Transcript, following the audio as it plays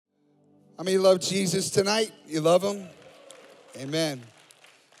How many love Jesus tonight? You love him? Amen.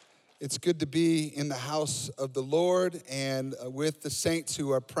 It's good to be in the house of the Lord and with the saints who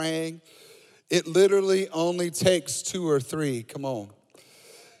are praying. It literally only takes two or three. Come on.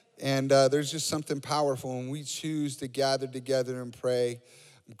 And there's just something powerful when we choose to gather together and pray.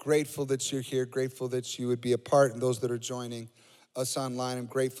 I'm grateful that you're here, grateful that you would be a part, and those that are joining us online, I'm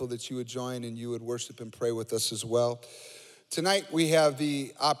grateful that you would join and you would worship and pray with us as well. Tonight we have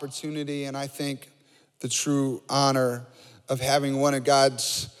the opportunity and I think the true honor of having one of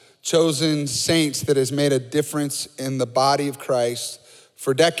God's chosen saints that has made a difference in the body of Christ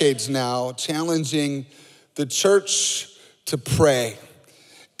for decades now, challenging the church to pray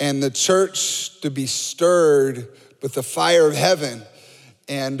and the church to be stirred with the fire of heaven.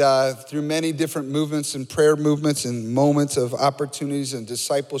 And through many different movements and prayer movements and moments of opportunities and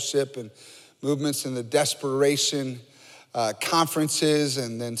discipleship and movements in the desperation conferences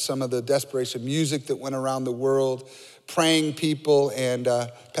and then some of the desperation music that went around the world, praying people. And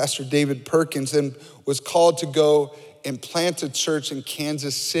Pastor David Perkins then was called to go and plant a church in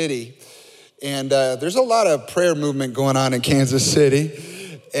Kansas City. And there's a lot of prayer movement going on in Kansas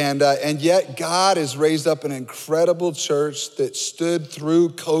City. And yet God has raised up an incredible church that stood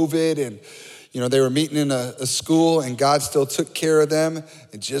through COVID. And, you know, they were meeting in a school and God still took care of them.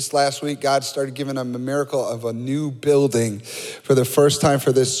 And just last week, God started giving them a miracle of a new building for the first time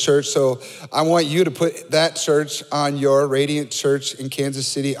for this church. So I want you to put that church on your Radiant Church in Kansas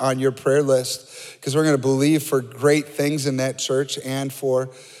City on your prayer list, because we're going to believe for great things in that church and for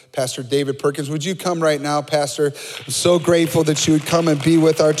Pastor David Perkins. Would you come right now, Pastor? I'm so grateful that you would come and be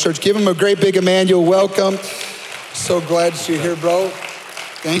with our church. Give him a great big Emmanuel welcome. So glad that you're here, bro.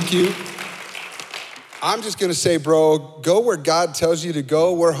 Thank you. I'm just gonna say, bro, go where God tells you to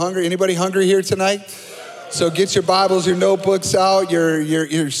go. We're hungry. Anybody hungry here tonight? So get your Bibles, your notebooks out,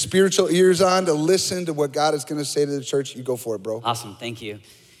 your spiritual ears on to listen to what God is gonna say to the church. You go for it, bro. Awesome, thank you.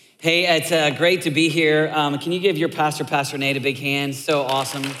 Hey, it's great to be here. Can you give your Pastor Nate, a big hand? So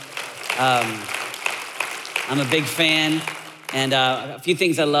awesome. I'm a big fan, and a few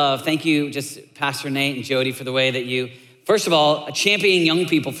things I love. Thank you, just Pastor Nate and Jody, for the way that you, first of all, championing young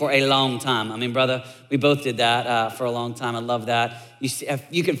people for a long time. I mean, brother, we both did that for a long time. I love that.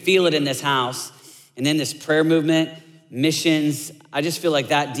 You can feel it in this house. And then this prayer movement, missions, I just feel like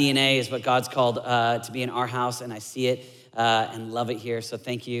that DNA is what God's called to be in our house, and I see it. And love it here, so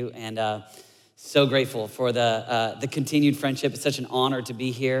thank you. And so grateful for the continued friendship. It's such an honor to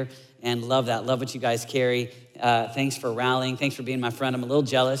be here and love that. Love what you guys carry. Thanks for rallying. Thanks for being my friend. I'm a little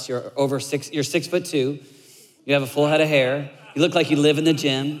jealous. You're 6'2". You have a full head of hair. You look like you live in the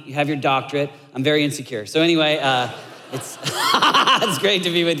gym. You have your doctorate. I'm very insecure. So anyway, it's it's great to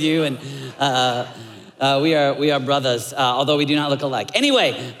be with you. And we are brothers, although we do not look alike.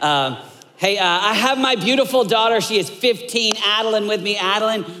 Anyway, hey, I have my beautiful daughter. She is 15, Adeline, with me.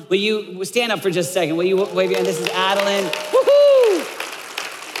 Adeline, will you stand up for just a second? Will you wave your hand? This is Adeline. Woohoo!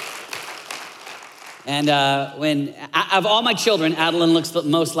 And when, of all my children, Adeline looks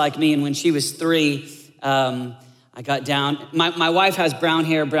most like me. And when she was 3, I got down. My wife has brown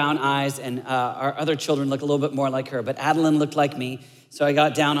hair, brown eyes, and our other children look a little bit more like her. But Adeline looked like me. So I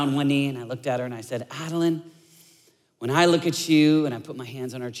got down on one knee and I looked at her and I said, Adeline, when I look at you, and I put my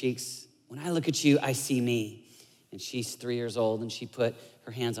hands on her cheeks, when I look at you, I see me. And she's 3 years old, and she put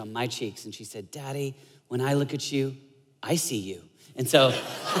her hands on my cheeks, and she said, Daddy, when I look at you, I see you. And so,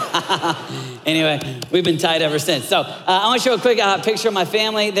 anyway, we've been tight ever since. So I want to show a quick picture of my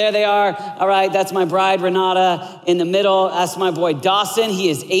family. There they are. All right, that's my bride, Renata. In the middle, that's my boy, Dawson. He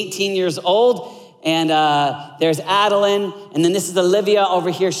is 18 years old. And there's Adeline. And then this is Olivia over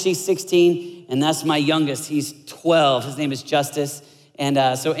here. She's 16. And that's my youngest. He's 12. His name is Justice.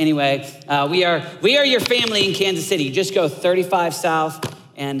 And so anyway, we are your family in Kansas City. You just go 35 south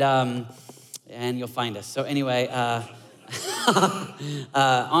and you'll find us. So anyway,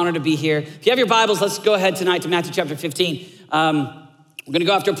 honored to be here. If you have your Bibles, let's go ahead tonight to Matthew chapter 15. We're gonna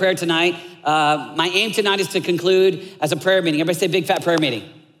go after prayer tonight. My aim tonight is to conclude as a prayer meeting. Everybody say big fat prayer meeting.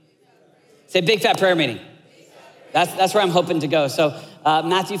 Say big fat prayer meeting. That's where I'm hoping to go. So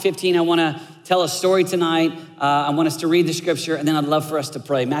Matthew 15, I wanna tell a story tonight. I want us to read the scripture, and then I'd love for us to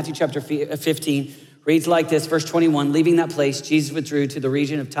pray. Matthew chapter 15 reads like this, verse 21, leaving that place, Jesus withdrew to the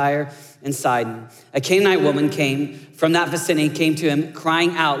region of Tyre and Sidon. A Canaanite woman came from that vicinity, came to him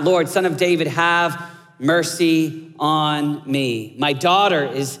crying out, Lord, Son of David, have mercy on me. My daughter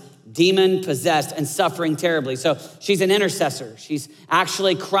is demon possessed and suffering terribly. So she's an intercessor. She's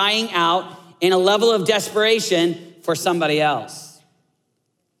actually crying out in a level of desperation for somebody else.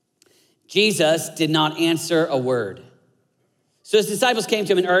 Jesus did not answer a word. So his disciples came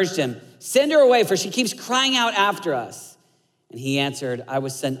to him and urged him, send her away, for she keeps crying out after us. And he answered, I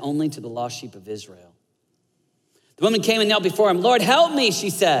was sent only to the lost sheep of Israel. The woman came and knelt before him. Lord, help me, she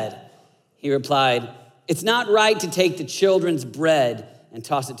said. He replied, it's not right to take the children's bread and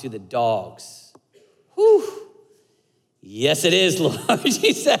toss it to the dogs. Whew. Yes, it is, Lord,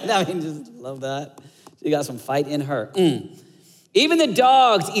 she said. I mean, just love that. She got some fight in her. Even the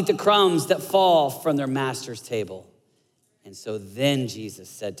dogs eat the crumbs that fall from their master's table. And so then Jesus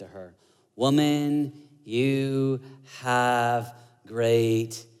said to her, woman, you have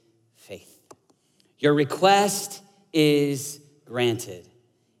great faith. Your request is granted.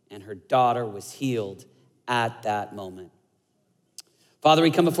 And her daughter was healed at that moment. Father,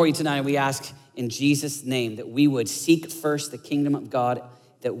 we come before you tonight and we ask in Jesus' name that we would seek first the kingdom of God,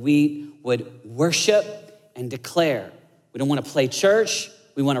 that we would worship and declare. We don't want to play church.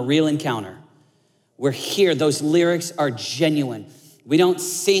 We want a real encounter. We're here. Those lyrics are genuine. We don't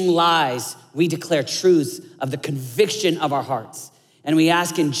sing lies. We declare truths of the conviction of our hearts. And we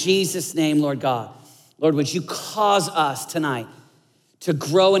ask in Jesus' name, Lord God, Lord, would you cause us tonight to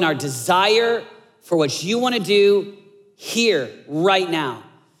grow in our desire for what you want to do here, right now.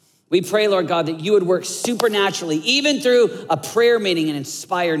 We pray, Lord God, that you would work supernaturally, even through a prayer meeting, and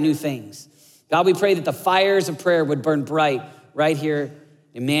inspire new things. God, we pray that the fires of prayer would burn bright right here,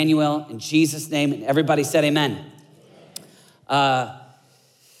 Emmanuel, in Jesus' name. And everybody said amen. My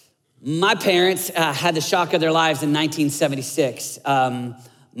parents had the shock of their lives in 1976.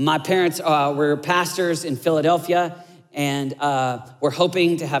 My parents were pastors in Philadelphia, and were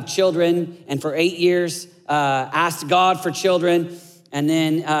hoping to have children, and for 8 years asked God for children. And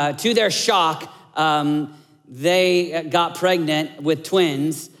then to their shock, they got pregnant with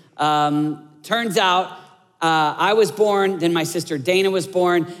twins. Turns out I was born, then my sister Dana was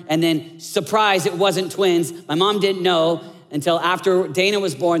born, and then surprise, it wasn't twins. My mom didn't know until after Dana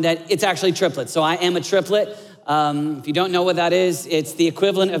was born that it's actually triplets. So I am a triplet. If you don't know what that is, it's the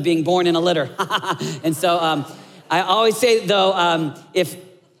equivalent of being born in a litter. And so I always say, though, if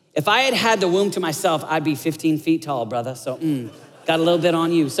I had had the womb to myself, I'd be 15 feet tall, brother. So got a little bit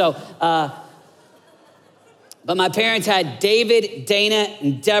on you. So, but my parents had David, Dana,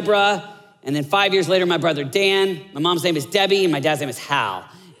 and Deborah. And then 5 years later, my brother Dan. My mom's name is Debbie, and my dad's name is Hal.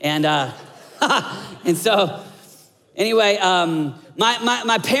 And and so anyway,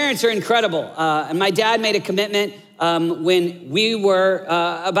 my parents are incredible. And my dad made a commitment when we were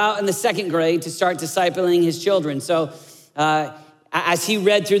about in the second grade to start discipling his children. So as he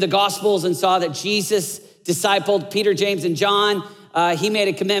read through the Gospels and saw that Jesus discipled Peter, James, and John, he made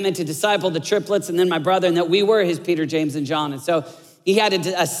a commitment to disciple the triplets and then my brother, and that we were his Peter, James, and John. And so he had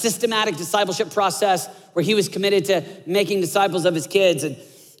a systematic discipleship process where he was committed to making disciples of his kids. And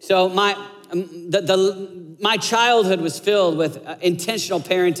so my childhood was filled with intentional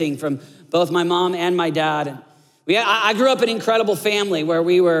parenting from both my mom and my dad. And I grew up in an incredible family where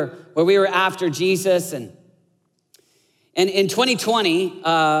we were after Jesus. And in 2020,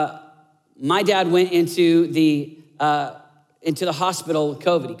 my dad went into the hospital with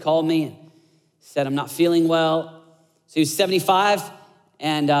COVID. He called me and said, I'm not feeling well. So he was 75,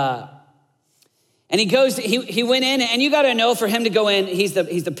 and he goes. He went in, and you got to know, for him to go in, he's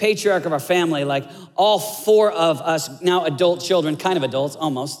the patriarch of our family. Like all four of us now adult children, kind of adults,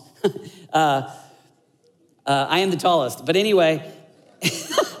 almost. I am the tallest, but anyway,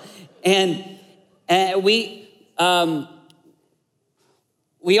 and we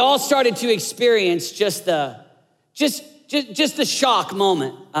all started to experience just the shock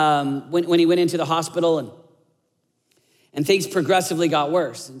moment when he went into the hospital, and things progressively got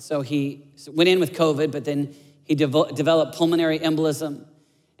worse. And so he went in with COVID, but then he developed pulmonary embolism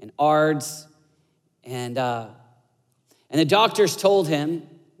and ARDS, and the doctors told him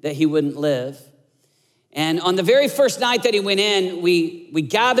that he wouldn't live. And on the very first night that he went in, we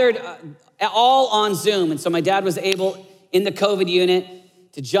gathered all on Zoom. And so my dad was able, in the COVID unit,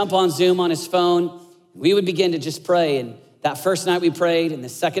 to jump on Zoom on his phone. We would begin to just pray. And that first night we prayed, and the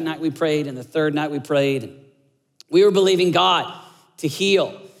second night we prayed, and the third night we prayed. And we were believing God to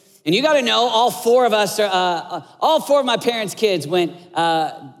heal. And you got to know, all four of my parents' kids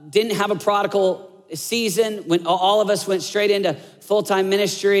didn't have a prodigal season. When all of us went straight into full-time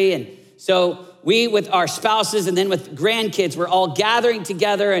ministry. And so we, with our spouses and then with grandkids, were all gathering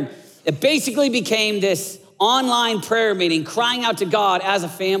together. And it basically became this online prayer meeting, crying out to God as a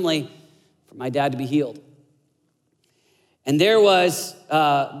family for my dad to be healed. And there was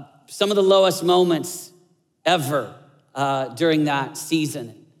some of the lowest moments ever during that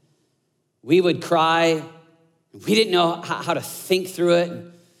season. We would cry. We didn't know how to think through it.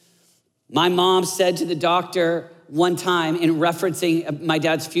 My mom said to the doctor, one time in referencing my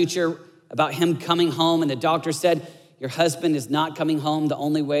dad's future about him coming home, and the doctor said, your husband is not coming home. The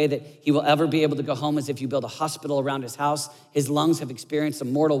only way that he will ever be able to go home is if you build a hospital around his house. His lungs have experienced a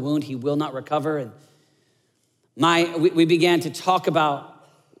mortal wound. He will not recover. And we began to talk about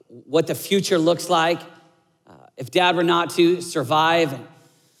what the future looks like if dad were not to survive. And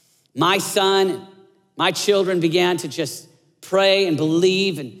my son and my children began to just pray and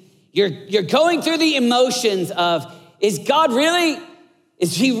believe. And you're going through the emotions of, is God really?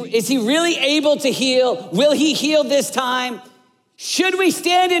 Is he really able to heal? Will he heal this time? Should we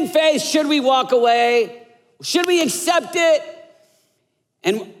stand in faith? Should we walk away? Should we accept it?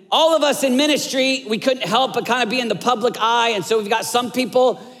 And all of us in ministry, we couldn't help but kind of be in the public eye. And so we've got some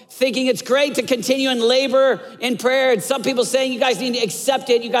people thinking it's great to continue and labor in prayer. And some people saying you guys need to accept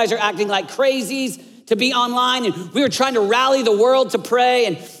it. You guys are acting like crazies to be online. And we were trying to rally the world to pray.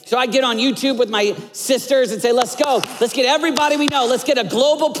 And so I get on YouTube with my sisters and say, let's go. Let's get everybody we know. Let's get a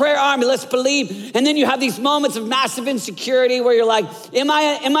global prayer army. Let's believe. And then you have these moments of massive insecurity where you're like, am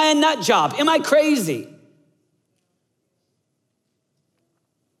I a nut job? Am I crazy?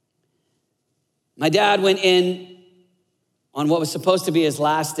 My dad went in on what was supposed to be his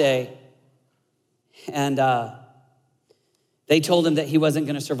last day. And they told him that he wasn't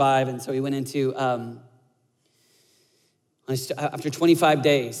going to survive. And so he went into, after 25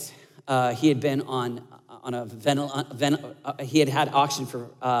 days, he had been on a he had oxygen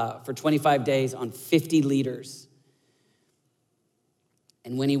for 25 days on 50 liters.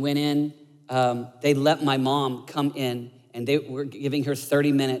 And when he went in, they let my mom come in, and they were giving her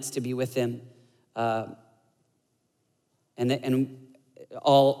 30 minutes to be with him. And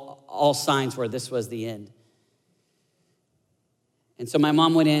all signs were this was the end. And so my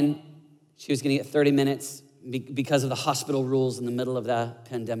mom went in. She was going to get 30 minutes because of the hospital rules in the middle of the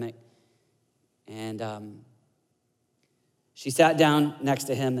pandemic. And she sat down next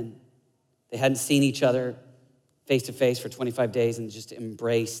to him, and they hadn't seen each other face to face for 25 days and just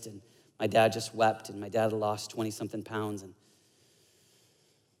embraced. And my dad just wept, and my dad had lost 20-something pounds. And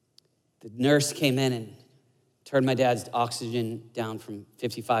the nurse came in and turned my dad's oxygen down from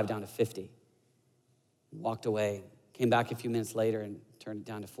 55 down to 50. Walked away. Came back a few minutes later and turned it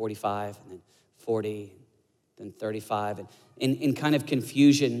down to 45, and then 40, then 35. And in kind of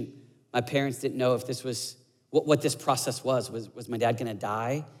confusion, my parents didn't know if this was, what this process was. Was my dad gonna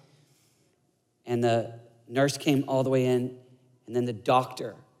die? And the nurse came all the way in, and then the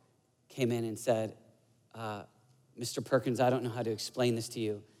doctor came in and said, Mr. Perkins, I don't know how to explain this to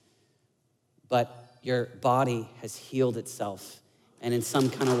you, but your body has healed itself, and in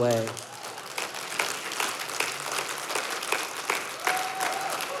some kind of way.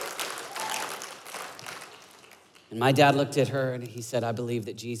 And my dad looked at her and he said, I believe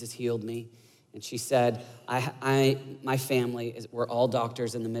that Jesus healed me. And she said, my family, we're all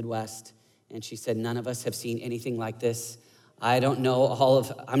doctors in the Midwest. And she said, none of us have seen anything like this. I don't know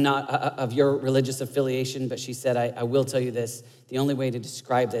I'm not of your religious affiliation, but she said, I will tell you this, the only way to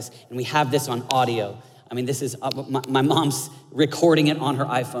describe this, and we have this on audio. I mean, this is, my mom's recording it on her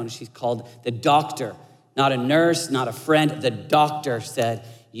iPhone. She's called the doctor, not a nurse, not a friend. The doctor said,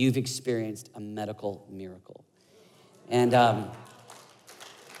 you've experienced a medical miracle. And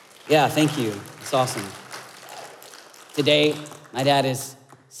yeah, thank you. It's awesome. Today, my dad is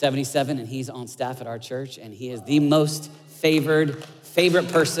 77 and he's on staff at our church, and he is the most favorite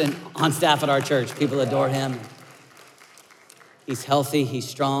person on staff at our church. People adore him. He's healthy, he's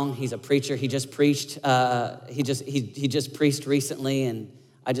strong, he's a preacher. He just preached, he just preached recently, and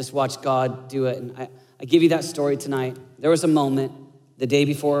I just watched God do it. And I give you that story tonight. There was a moment the day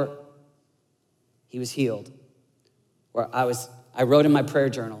before he was healed where I wrote in my prayer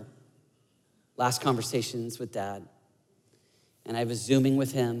journal, last conversations with dad, and I was Zooming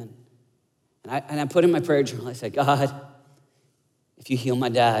with him, and I put in my prayer journal, I said, God, if you heal my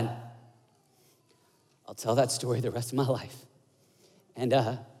dad, I'll tell that story the rest of my life. And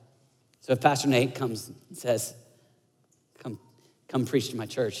so if Pastor Nate comes and says, come preach to my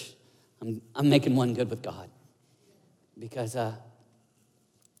church, I'm making one good with God. Because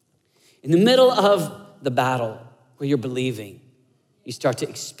in the middle of the battle where you're believing, you start to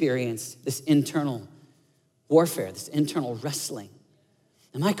experience this internal warfare, this internal wrestling.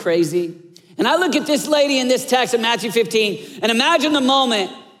 Am I crazy? And I look at this lady in this text in Matthew 15 and imagine the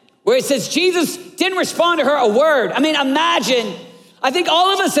moment where it says Jesus didn't respond to her a word. I mean, imagine, I think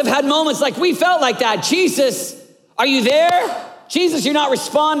all of us have had moments like we felt like that. Jesus, are you there? Jesus, you're not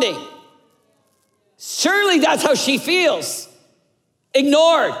responding. Surely that's how she feels.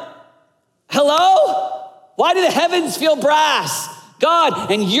 Ignored. Hello? Why do the heavens feel brass?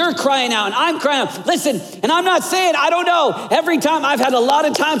 God, and you're crying out, and I'm crying out. Listen, and I'm not saying, I don't know. Every time, I've had a lot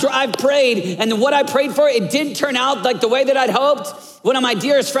of times where I've prayed, and what I prayed for, it didn't turn out like the way that I'd hoped. One of my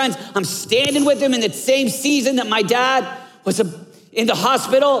dearest friends, I'm standing with him in the same season that my dad was in the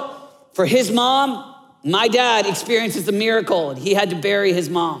hospital for his mom. My dad experiences the miracle, and he had to bury his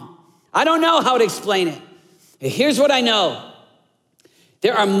mom. I don't know how to explain it. Here's what I know.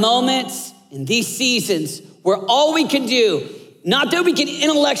 There are moments in these seasons where all we can do, not that we can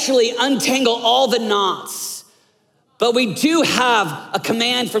intellectually untangle all the knots, but we do have a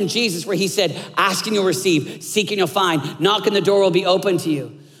command from Jesus where he said, ask and you'll receive, seek and you'll find, knock and the door will be open to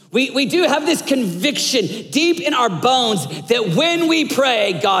you. We do have this conviction deep in our bones that when we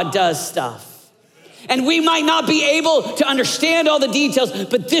pray, God does stuff. And we might not be able to understand all the details,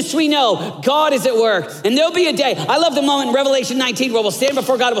 but this we know, God is at work. And there'll be a day, I love the moment in Revelation 19 where we'll stand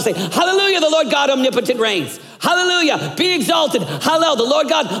before God and we'll say, hallelujah, the Lord God omnipotent reigns. Hallelujah, be exalted. Hallel, the Lord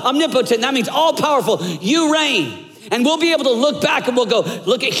God omnipotent. That means all powerful, you reign. And we'll be able to look back and we'll go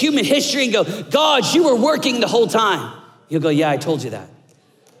look at human history and go, God, you were working the whole time. You'll go, yeah, I told you that.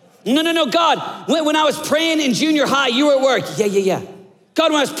 No, God, when I was praying in junior high, you were at work. Yeah.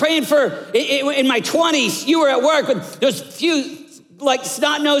 God, when I was praying in my 20s, you were at work with those few like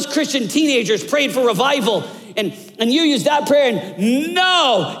snot-nosed Christian teenagers praying for revival. And you used that prayer and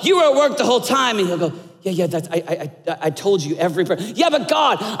no, you were at work the whole time. And he'll go, yeah, I told you every prayer. Yeah, but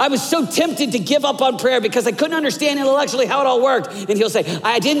God, I was so tempted to give up on prayer because I couldn't understand intellectually how it all worked. And he'll say,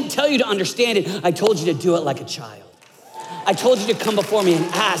 I didn't tell you to understand it. I told you to do it like a child. I told you to come before me and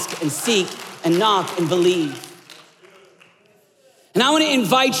ask and seek and knock and believe. And I want to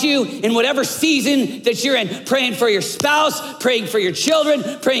invite you in whatever season that you're in, praying for your spouse, praying for your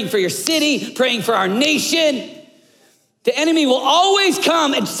children, praying for your city, praying for our nation. The enemy will always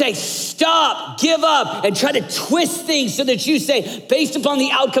come and say, stop, give up, and try to twist things so that you say, based upon the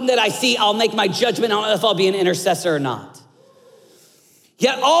outcome that I see, I'll make my judgment on if I'll be an intercessor or not.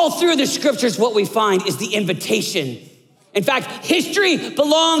 Yet all through the scriptures, what we find is the invitation. In fact, history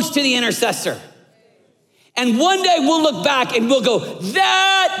belongs to the intercessor. And one day we'll look back and we'll go,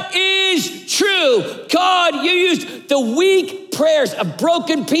 that is true. God, you used the weak prayers of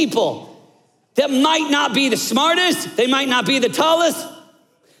broken people that might not be the smartest, they might not be the tallest,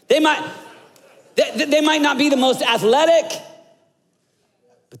 they might not be the most athletic,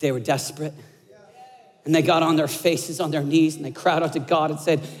 but they were desperate. And they got on their faces, on their knees, and they cried out to God and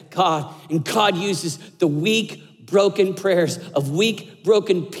said, God, and God uses the weak, broken prayers of weak,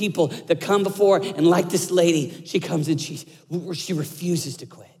 broken people that come before. And like this lady, she comes and she refuses to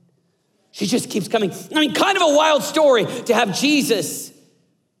quit. She just keeps coming. I mean, kind of a wild story to have Jesus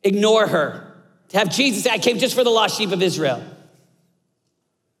ignore her. To have Jesus say, I came just for the lost sheep of Israel.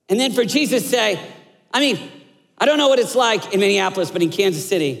 And then for Jesus to say, I don't know what it's like in Minneapolis, but in Kansas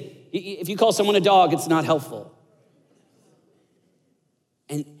City, if you call someone a dog, it's not helpful.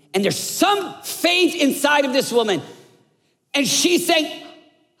 And there's some faith inside of this woman. And she's saying,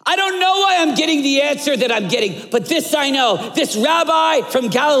 I don't know why I'm getting the answer that I'm getting, but this I know. This rabbi from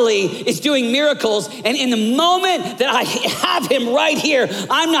Galilee is doing miracles. And in the moment that I have him right here,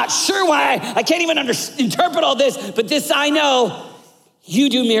 I'm not sure why. I can't even interpret all this, but this I know. You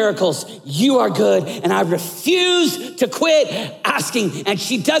do miracles. You are good. And I refuse to quit asking. And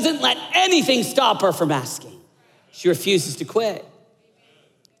she doesn't let anything stop her from asking. She refuses to quit.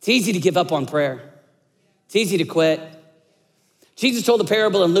 It's easy to give up on prayer. It's easy to quit. Jesus told a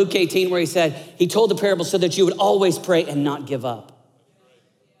parable in Luke 18 where he told the parable so that you would always pray and not give up.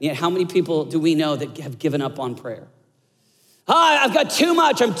 Yet how many people do we know that have given up on prayer? I've got too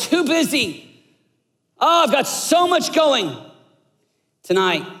much. I'm too busy. I've got so much going.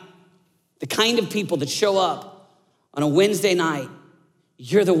 Tonight, the kind of people that show up on a Wednesday night,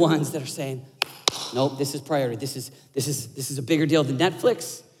 you're the ones that are saying, nope, this is priority. This is a bigger deal than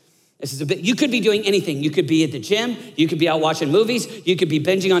Netflix. You could be doing anything. You could be at the gym. You could be out watching movies. You could be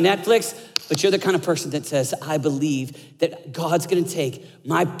binging on Netflix. But you're the kind of person that says, I believe that God's going to take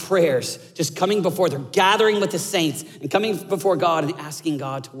my prayers, just coming before, they're gathering with the saints and coming before God and asking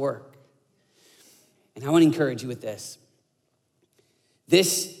God to work. And I want to encourage you with this.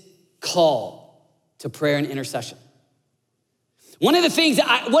 This call to prayer and intercession. One of the things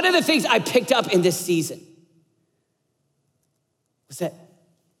I picked up in this season was that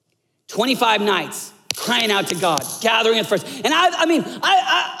 25 nights crying out to God, gathering at first. And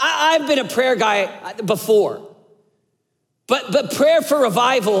I've been a prayer guy before, but prayer for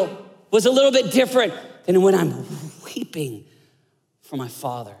revival was a little bit different than when I'm weeping for my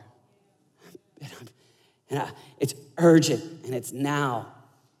Father. And it's urgent and it's now.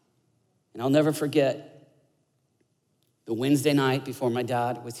 And I'll never forget the Wednesday night before my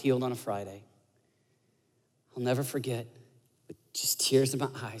dad was healed on a Friday, I'll never forget, with just tears in my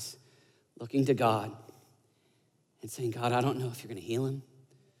eyes, looking to God and saying, God, I don't know if you're gonna heal him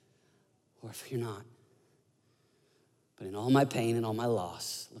or if you're not. But in all my pain and all my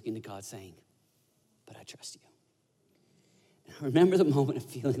loss, looking to God saying, but I trust you. And I remember the moment of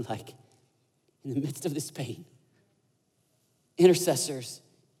feeling like in the midst of this pain, intercessors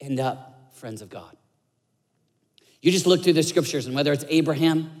end up friends of God. You just look through the scriptures, and whether it's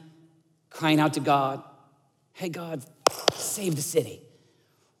Abraham crying out to God, hey God, save the city.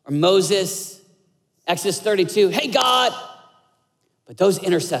 Or Moses, Exodus 32, hey God. But those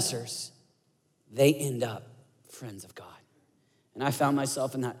intercessors, they end up friends of God. And I found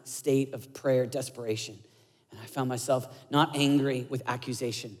myself in that state of prayer, desperation. And I found myself not angry with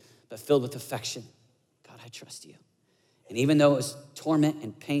accusation, but filled with affection. God, I trust you. And even though it was torment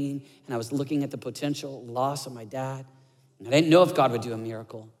and pain, and I was looking at the potential loss of my dad, and I didn't know if God would do a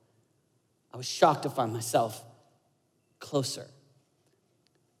miracle, I was shocked to find myself closer.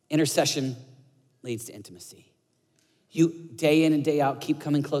 Intercession leads to intimacy. You, day in and day out, keep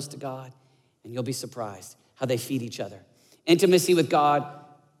coming close to God, and you'll be surprised how they feed each other. Intimacy with God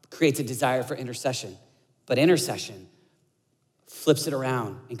creates a desire for intercession, but intercession flips it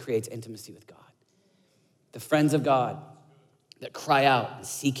around and creates intimacy with God. The friends of God that cry out and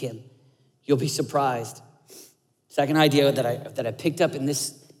seek him, you'll be surprised. Second idea that I picked up in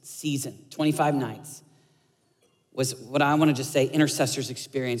this season, 25 nights, was what I want to just say, intercessors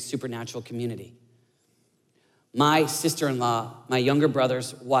experience supernatural community. My sister-in-law, my younger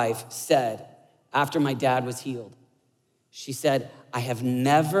brother's wife, said after my dad was healed, she said, I have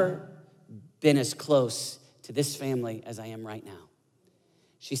never been as close to this family as I am right now.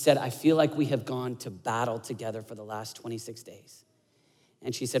 She said, I feel like we have gone to battle together for the last 26 days.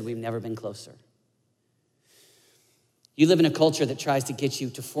 And she said, we've never been closer. You live in a culture that tries to get you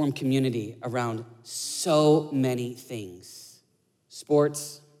to form community around so many things.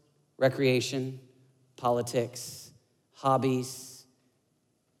 Sports, recreation, politics, hobbies.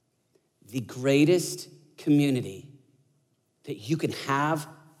 The greatest community that you can have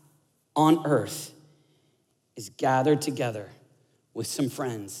on earth is gathered together with some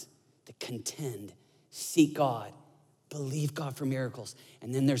friends that contend, seek God, believe God for miracles.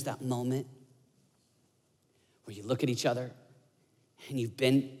 And then there's that moment where you look at each other and you've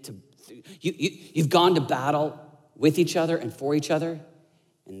gone to battle with each other and for each other,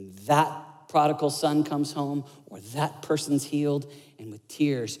 and that prodigal son comes home or that person's healed, and with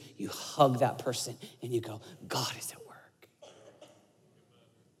tears, you hug that person and you go, God is at work.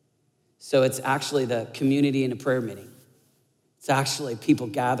 So it's actually the community in a prayer meeting. It's actually people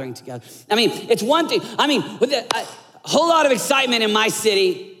gathering together. I mean, it's one thing. I mean, with a whole lot of excitement in my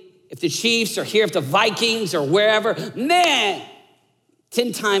city, if the Chiefs are here, if the Vikings or wherever, man,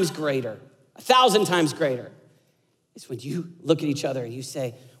 10 times greater, 1,000 times greater, is when you look at each other and you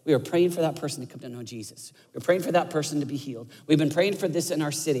say, we are praying for that person to come to know Jesus. We're praying for that person to be healed. We've been praying for this in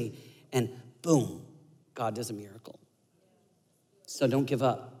our city, and boom, God does a miracle. So don't give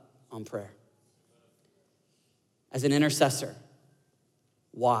up on prayer. As an intercessor,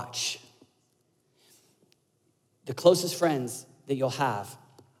 watch. The closest friends that you'll have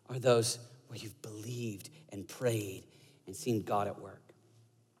are those where you've believed and prayed and seen God at work.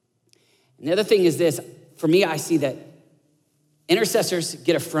 And the other thing is this, for me, I see that intercessors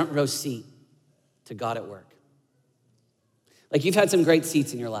get a front row seat to God at work. Like you've had some great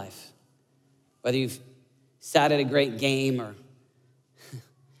seats in your life, whether you've sat at a great game or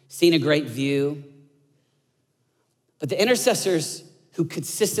seen a great view. But the intercessors who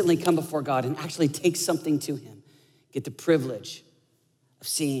consistently come before God and actually take something to him get the privilege of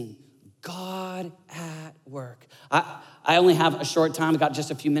seeing God at work. I only have a short time. I got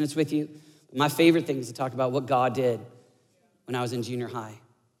just a few minutes with you. My favorite thing is to talk about what God did when I was in junior high.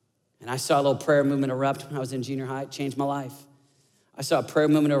 And I saw a little prayer movement erupt when I was in junior high. It changed my life. I saw a prayer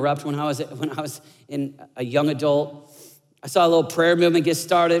movement erupt when I was in a young adult. I saw a little prayer movement get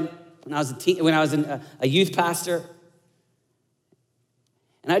started when I was a youth pastor.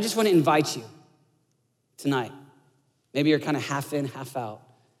 And I just want to invite you tonight. Maybe you're kind of half in, half out.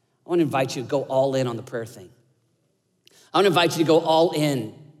 I want to invite you to go all in on the prayer thing. I want to invite you to go all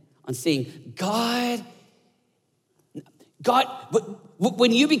in on seeing God,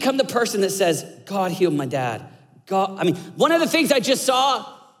 when you become the person that says, God healed my dad. One of the things I just saw,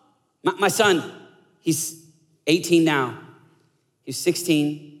 my son, he's 18 now. He's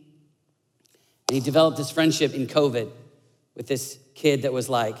 16. And he developed this friendship in COVID with this kid that was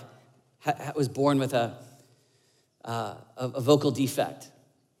born with a vocal defect.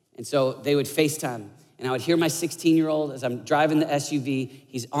 And so they would FaceTime. and I would hear my 16-year-old as I'm driving the SUV.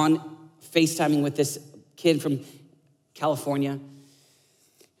 He's on FaceTiming with this kid from California,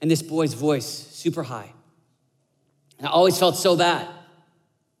 and this boy's voice, super high. And I always felt so bad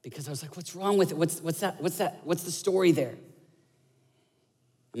because I was like, what's wrong with it? What's the story there?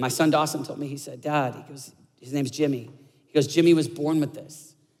 And my son Dawson told me, he said, Dad, he goes, his name's Jimmy. He goes, Jimmy was born with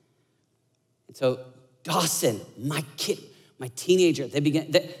this. And so Dawson, my kid, my teenager,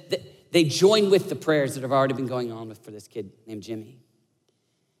 they joined with the prayers that have already been going on for this kid named Jimmy.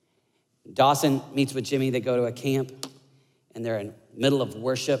 Dawson meets with Jimmy. They go to a camp, and they're in the middle of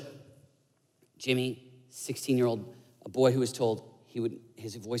worship. Jimmy, 16-year-old, a boy who was told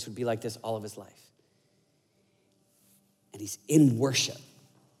his voice would be like this all of his life. And he's in worship.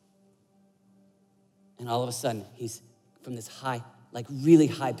 And all of a sudden, he's from this high, like really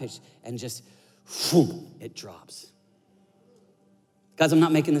high pitch, and just, whoom, it drops. Guys, I'm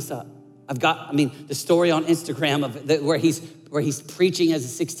not making this up. The story on Instagram of where he's preaching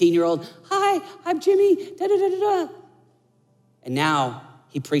as a 16-year-old. Hi, I'm Jimmy, da-da-da-da-da. And now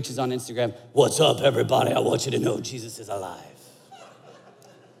he preaches on Instagram, what's up, everybody? I want you to know Jesus is alive.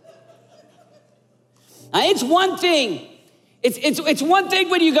 Now, it's one thing. It's one thing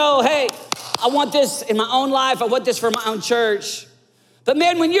when you go, hey, I want this in my own life. I want this for my own church. But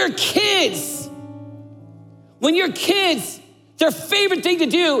man, when you're kids, their favorite thing to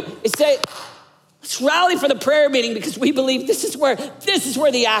do is say, let's rally for the prayer meeting because we believe this is where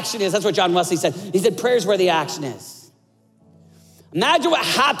the action is. That's what John Wesley said. He said, prayer is where the action is. Imagine what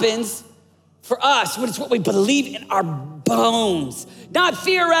happens for us when it's what we believe in our bones. Not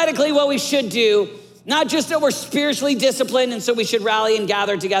theoretically what we should do, not just that we're spiritually disciplined and so we should rally and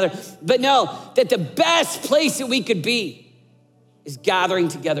gather together, but no, that the best place that we could be is gathering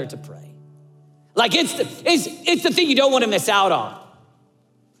together to pray. Like it's the thing you don't want to miss out on.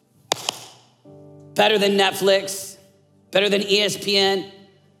 Better than Netflix, better than ESPN.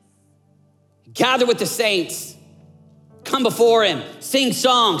 Gather with the saints, come before him, sing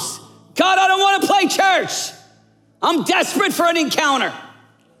songs. God, I don't want to play church. I'm desperate for an encounter.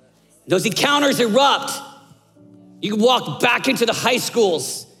 Those encounters erupt. You can walk back into the high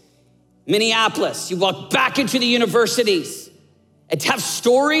schools, Minneapolis. You walk back into the universities and have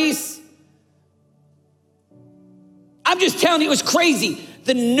stories. I'm just telling you, it was crazy.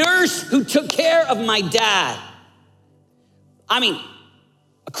 The nurse who took care of my dad,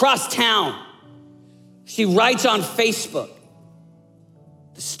 across town, she writes on Facebook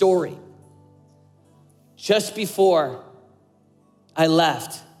the story. Just before I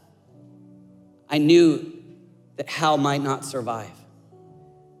left, I knew that Hal might not survive.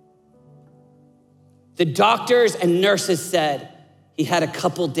 The doctors and nurses said he had a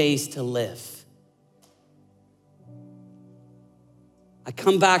couple days to live. I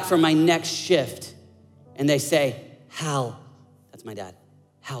come back for my next shift and they say, Hal, that's my dad,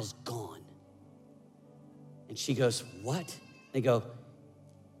 Hal's gone. And she goes, what? They go,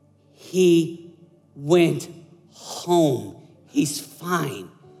 he went home. He's fine.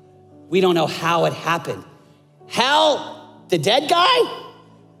 We don't know how it happened. Hal, the dead guy,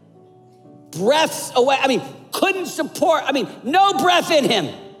 breaths away. Couldn't support, no breath in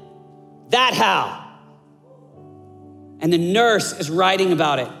him. That Hal. And the nurse is writing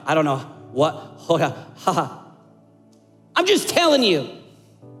about it. I don't know what, hold on, I'm just telling you.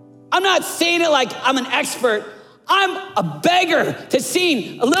 I'm not saying it like I'm an expert. I'm a beggar to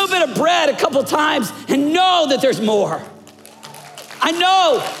see a little bit of bread a couple times and know that there's more. I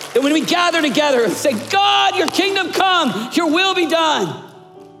know that when we gather together and say, God, your kingdom come, your will be done.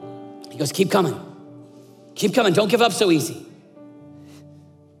 He goes, keep coming. Keep coming, don't give up so easy.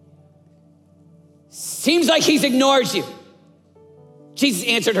 Seems like he's ignored you. Jesus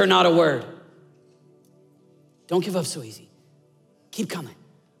answered her not a word. Don't give up so easy. Keep coming.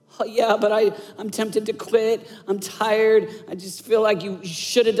 Oh yeah, but I'm tempted to quit. I'm tired. I just feel like you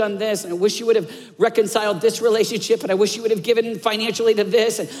should have done this. And I wish you would have reconciled this relationship. And I wish you would have given financially to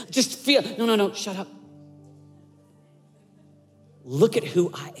this. And I just feel, no, shut up. Look at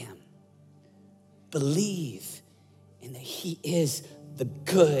who I am. Believe in that he is the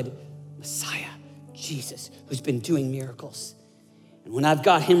good Messiah, Jesus, who's been doing miracles. And when I've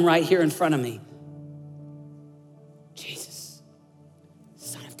got him right here in front of me, Jesus,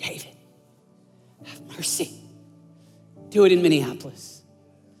 Son of David, have mercy. Do it in Minneapolis.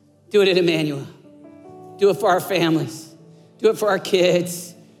 Do it at Emmanuel. Do it for our families. Do it for our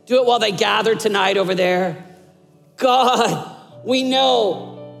kids. Do it while they gather tonight over there. God, we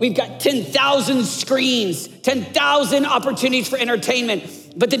know we've got 10,000 screens, 10,000 opportunities for entertainment,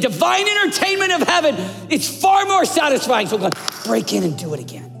 but the divine entertainment of heaven is far more satisfying. So God, break in and do it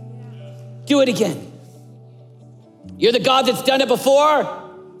again. Do it again. You're the God that's done it before.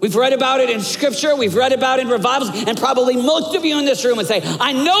 We've read about it in scripture. We've read about it in revivals. And probably most of you in this room would say,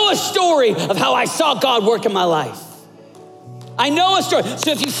 I know a story of how I saw God work in my life. I know a story.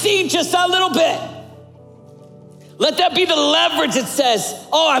 So if you see just a little bit, let that be the leverage that says,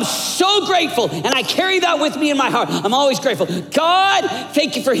 oh, I'm so grateful. And I carry that with me in my heart. I'm always grateful. God,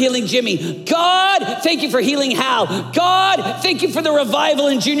 thank you for healing Jimmy. God, thank you for healing Hal. God, thank you for the revival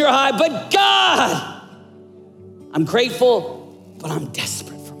in junior high. But God, I'm grateful, but I'm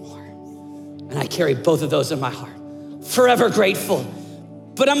desperate for more. And I carry both of those in my heart. Forever grateful.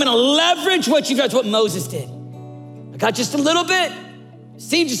 But I'm gonna leverage what you've done. That's what Moses did. I got just a little bit,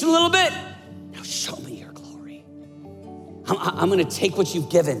 see just a little bit. Now show me your glory. I'm gonna take what you've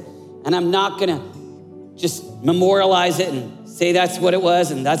given, and I'm not gonna just memorialize it and say that's what it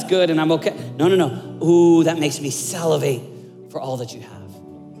was and that's good and I'm okay. No. Ooh, that makes me salivate for all that you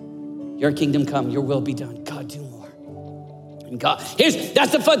have. Your kingdom come, your will be done. God, do more. And God,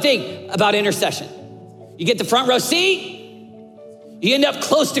 that's the fun thing about intercession. You get the front row seat, you end up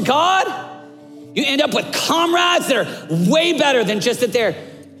close to God, you end up with comrades that are way better than just that they're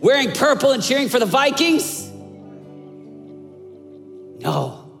wearing purple and cheering for the Vikings.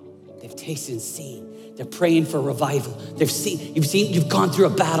 No, they've tasted and seen. They're praying for revival. You've gone through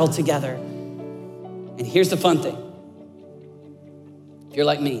a battle together. And here's the fun thing. If you're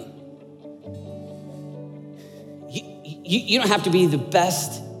like me, you don't have to be the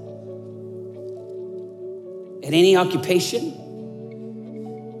best at any occupation.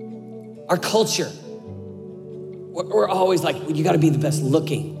 Our culture, we're always like, well, you gotta be the best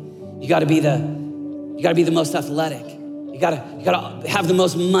looking. You gotta be the most athletic. You gotta have the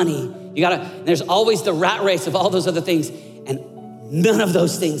most money. There's always the rat race of all those other things, and none of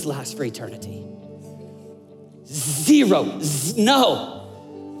those things last for eternity. Zero,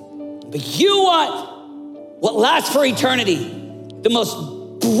 no. But you want what lasts for eternity, the most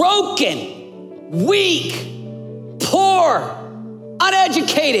broken, weak, poor,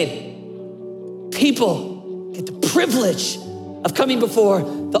 uneducated people get the privilege of coming before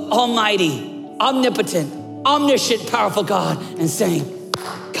the almighty, omnipotent, omniscient, powerful God and saying,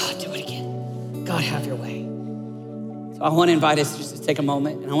 God, do it again. God, have your way. So I want to invite us just to take a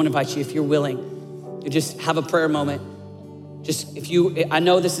moment, and I want to invite you, if you're willing, to just have a prayer moment. I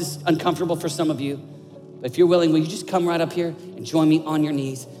know this is uncomfortable for some of you, but if you're willing, will you just come right up here and join me on your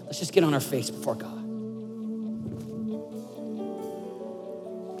knees? Let's just get on our face before God.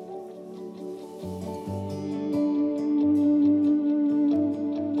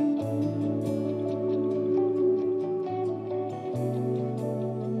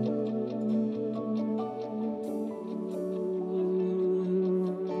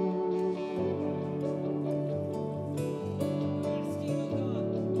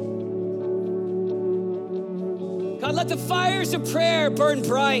 God, let the fires of prayer burn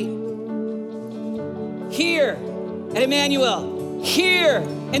bright here at Emmanuel, here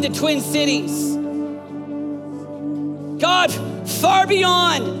in the Twin Cities. God, far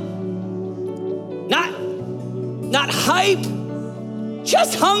beyond, not hype,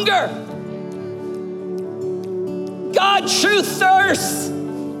 just hunger. God, true thirst.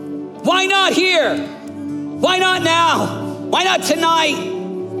 Why not here? Why not now? Why not tonight?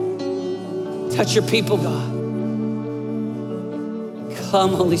 Touch your people, God.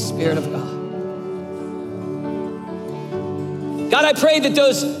 Come, Holy Spirit of God. God, I pray that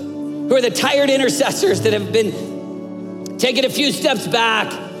those who are the tired intercessors that have been taking a few steps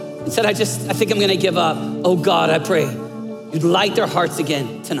back and said, I think I'm gonna give up. Oh God, I pray you'd light their hearts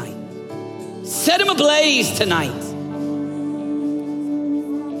again tonight. Set them ablaze tonight.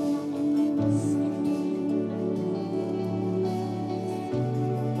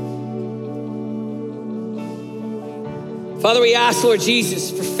 Father, we ask, Lord Jesus,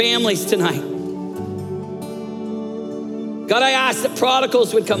 for families tonight. God, I ask that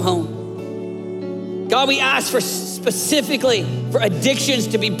prodigals would come home. God, we ask for specifically for addictions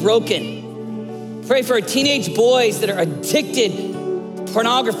to be broken. Pray for our teenage boys that are addicted to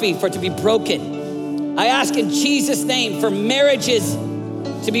pornography, for it to be broken. I ask in Jesus' name for marriages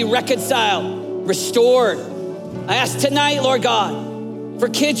to be reconciled, restored. I ask tonight, Lord God, for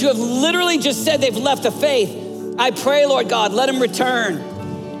kids who have literally just said they've left the faith. I pray, Lord God, let them return.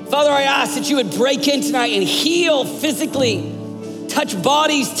 Father, I ask that you would break in tonight and heal physically, touch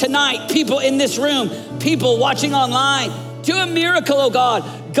bodies tonight, people in this room, people watching online. Do a miracle, oh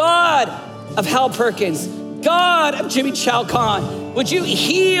God. God of Hal Perkins, God of Jimmy Chalcon, would you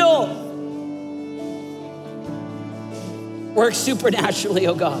heal? Work supernaturally,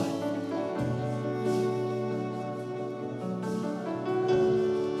 oh God.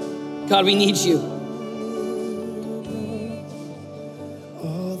 God, we need you.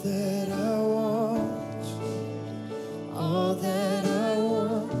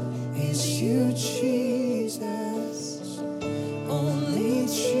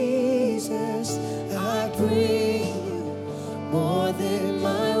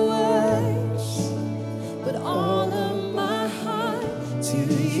 to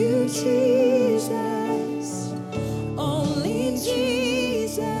you, Jesus, only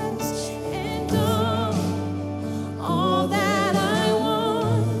Jesus, and all that I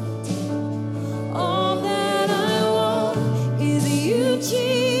want, all that I want is you,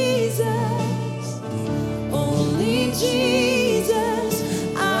 Jesus, only Jesus.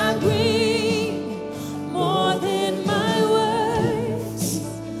 I bring more than my words,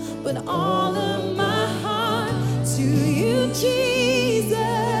 but all of my heart to you,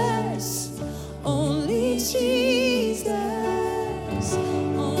 Jesus, only Jesus,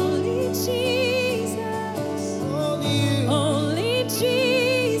 only Jesus, only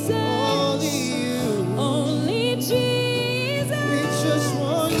Jesus, only Jesus. We just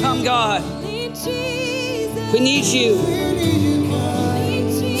want Come, God. only Jesus. We need you.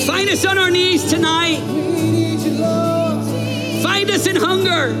 Find us on our knees tonight. Find us in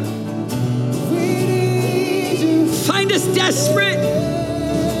hunger. Find us desperate.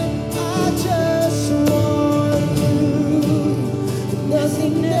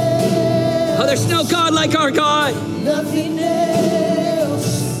 Oh, there's no God like our God. Nothing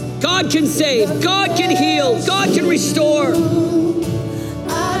else. God can save. God can heal. God can restore.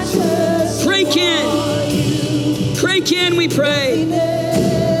 I just Break in. Break in, we pray.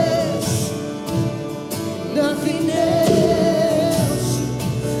 nothing else.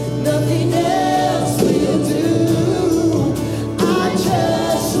 Nothing else will do. I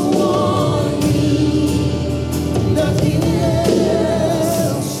just want you. Nothing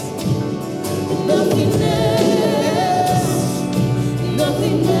else. Nothing else.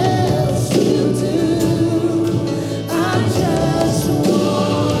 Nothing else will do. I just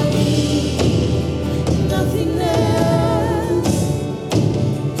want you. Nothing else.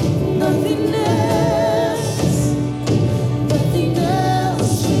 Nothing else. Nothing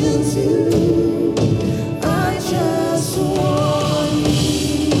else will do. I just want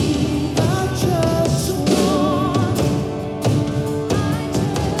you. I just want.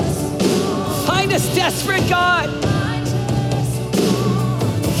 Find us desperate, God.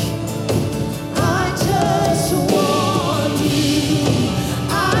 I just want you.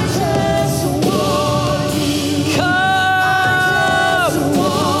 I just want you. Come.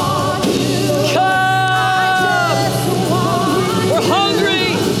 Want you. Come. We're hungry.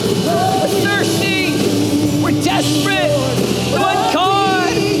 We're thirsty. We're desperate. We want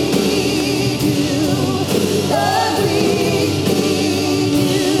God.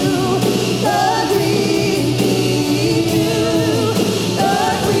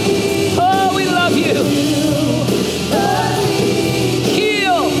 Oh, we love you.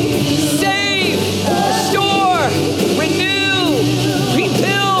 Heal, save, restore, renew,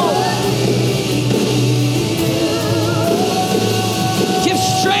 rebuild. Give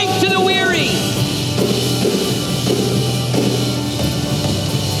strength to the weary.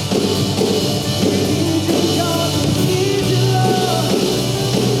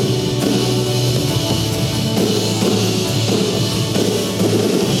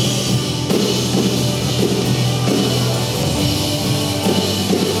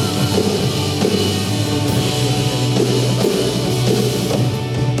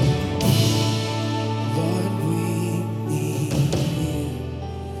 Lord, we need you.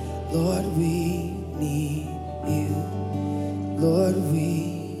 Lord, we need you. Lord,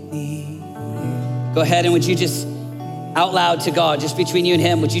 we need you. Go ahead and would you just out loud to God, just between you and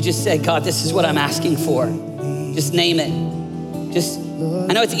him, would you just say, God, this is what I'm asking for. Just name it. Just,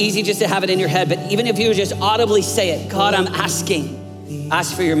 I know it's easy just to have it in your head, but even if you just audibly say it, God, I'm asking.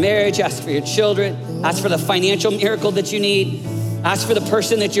 Ask for your marriage, ask for your children, ask for the financial miracle that you need, ask for the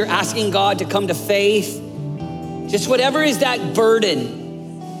person that you're asking God to come to faith. Just whatever is that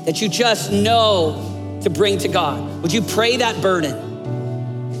burden that you just know to bring to God. Would you pray that burden?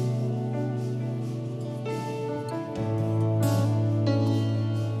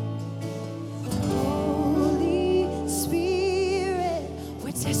 Holy Spirit,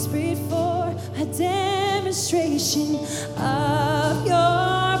 we're desperate for a demonstration of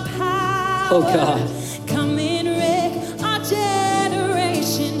your power. Oh, God. Come and wreck our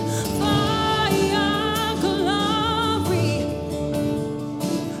generation for your glory.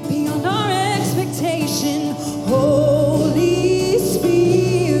 Beyond our expectation, Holy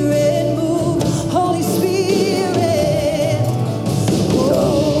Spirit, move. Holy Spirit,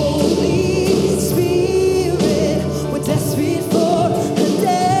 Holy Spirit, we're desperate for a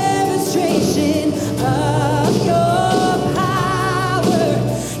demonstration of your power.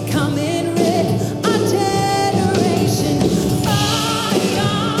 Come and wreck our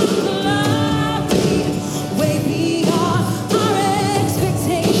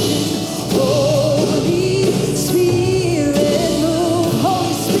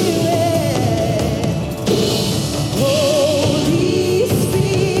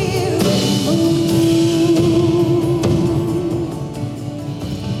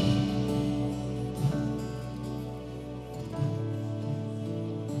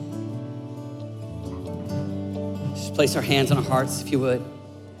Just place our hands on our hearts, if you would.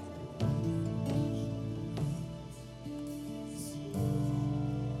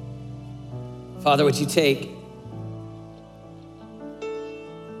 Father, would you take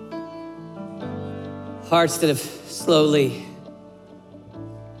hearts that have slowly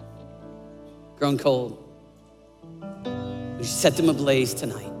grown cold? Would you set them ablaze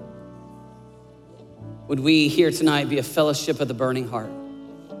tonight? Would we here tonight be a fellowship of the burning heart,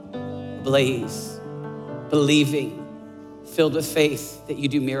 ablaze, believing, filled with faith that you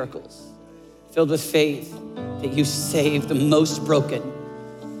do miracles, filled with faith that you save the most broken,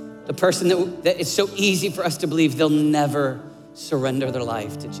 the person that it's so easy for us to believe they'll never surrender their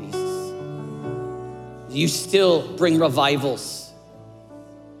life to Jesus. You still bring revivals.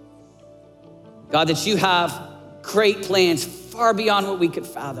 God, that you have great plans far beyond what we could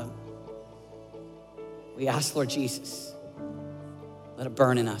fathom. We ask, Lord Jesus, let it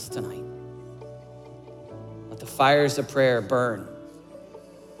burn in us tonight. Let the fires of prayer burn.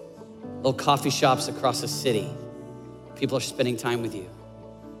 Little coffee shops across the city, people are spending time with you.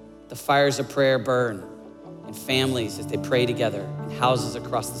 The fires of prayer burn in families as they pray together in houses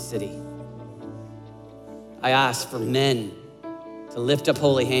across the city. I ask for men to lift up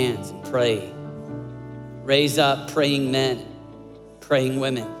holy hands and pray. Raise up praying men, praying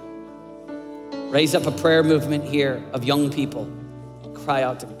women. Raise up a prayer movement here of young people. Cry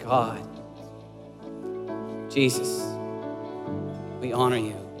out to God. Jesus, we honor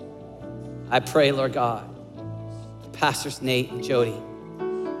you. I pray, Lord God, for Pastors Nate and Jody.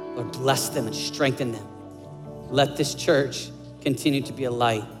 Lord, bless them and strengthen them. Let this church continue to be a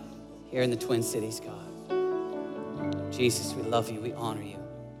light here in the Twin Cities, God. Jesus, we love you. We honor you.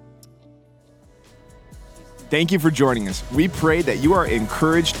 Thank you for joining us. We pray that you are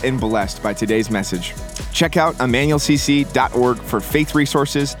encouraged and blessed by today's message. Check out emmanuelcc.org for faith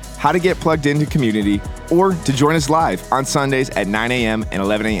resources, how to get plugged into community, or to join us live on Sundays at 9 a.m. and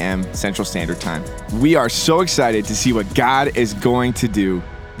 11 a.m. Central Standard Time. We are so excited to see what God is going to do.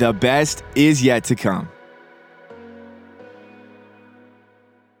 The best is yet to come.